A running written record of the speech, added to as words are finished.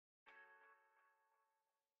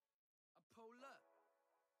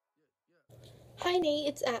Hi Nate,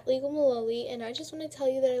 it's at Legal Maloley, and I just want to tell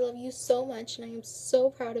you that I love you so much, and I am so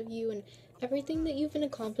proud of you, and everything that you've been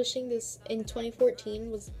accomplishing this in 2014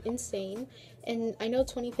 was insane, and I know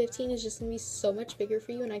 2015 is just going to be so much bigger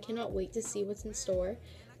for you, and I cannot wait to see what's in store.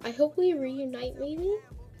 I hope we reunite maybe,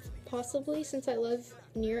 possibly, since I live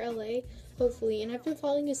near LA, hopefully, and I've been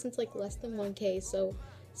following you since like less than 1K, so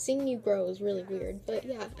seeing you grow is really weird, but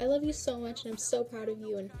yeah, I love you so much, and I'm so proud of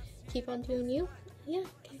you, and keep on doing you. Yeah,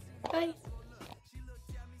 okay, bye.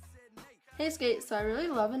 Hey Skate, so I really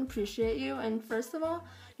love and appreciate you, and first of all,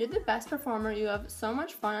 you're the best performer. You have so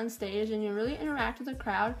much fun on stage and you really interact with the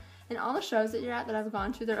crowd, and all the shows that you're at that I've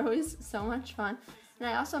gone to, they're always so much fun. And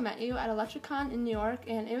I also met you at Electricon in New York,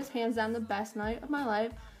 and it was hands down the best night of my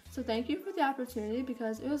life, so thank you for the opportunity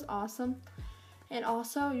because it was awesome. And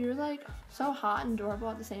also, you're like so hot and adorable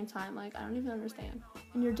at the same time, like I don't even understand.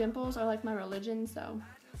 And your dimples are like my religion, so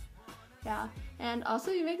yeah, and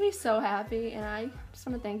also you make me so happy, and I just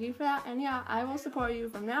want to thank you for that. And yeah, I will support you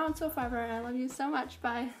from now until forever, and I love you so much.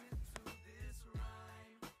 Bye.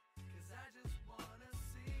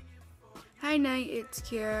 Hi Nate, it's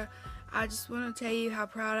Kara. I just want to tell you how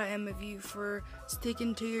proud I am of you for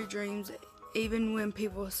sticking to your dreams even when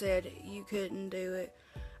people said you couldn't do it.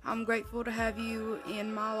 I'm grateful to have you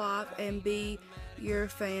in my life and be your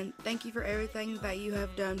fan. Thank you for everything that you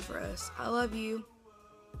have done for us. I love you.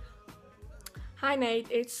 Hi Nate,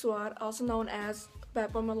 it's Swat, also known as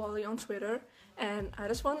Maloley on Twitter, and I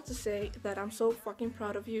just wanted to say that I'm so fucking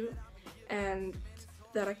proud of you and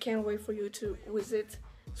that I can't wait for you to visit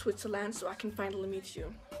Switzerland so I can finally meet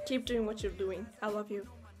you. Keep doing what you're doing. I love you.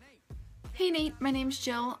 Hey Nate, my name's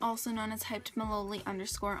Jill, also known as hypedmaloley_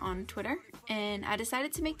 on Twitter, and I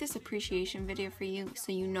decided to make this appreciation video for you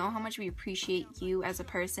so you know how much we appreciate you as a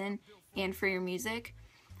person and for your music.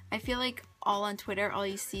 I feel like all on Twitter, all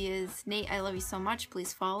you see is, Nate, I love you so much,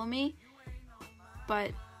 please follow me.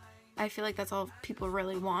 But I feel like that's all people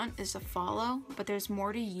really want is to follow. But there's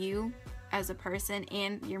more to you as a person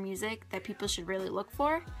and your music that people should really look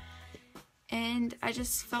for. And I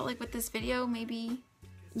just felt like with this video, maybe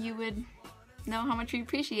you would know how much we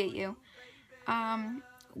appreciate you.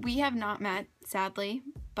 We have not met, sadly,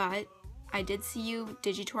 but I did see you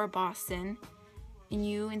Digitour Boston. And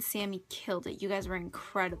you and Sammy killed it. You guys were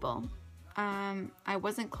incredible. I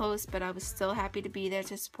wasn't close, but I was still happy to be there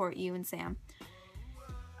to support you and Sam.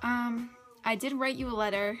 I did write you a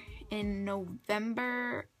letter in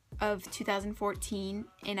November of 2014,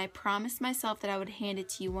 and I promised myself that I would hand it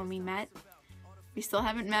to you when we met. We still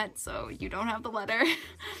haven't met, so you don't have the letter.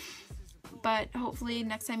 But hopefully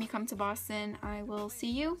next time you come to Boston, I will see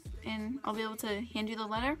you, and I'll be able to hand you the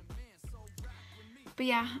letter. But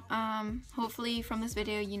yeah, hopefully from this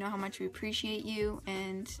video you know how much we appreciate you,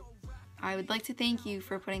 and I would like to thank you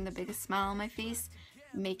for putting the biggest smile on my face,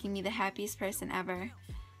 making me the happiest person ever.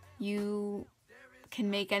 You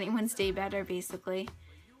can make anyone's day better, basically.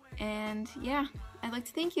 And yeah, I'd like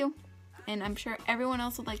to thank you, and I'm sure everyone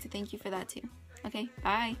else would like to thank you for that too. Okay,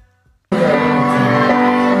 bye.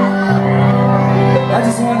 I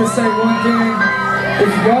just wanted to say one thing.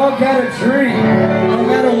 If y'all got a dream, no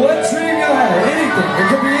matter what dream y'all have, anything, it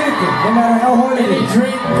could be anything, no matter how hard it is. Any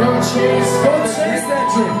dream, go chase that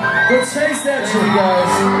dream. Go chase that dream,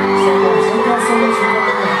 guys.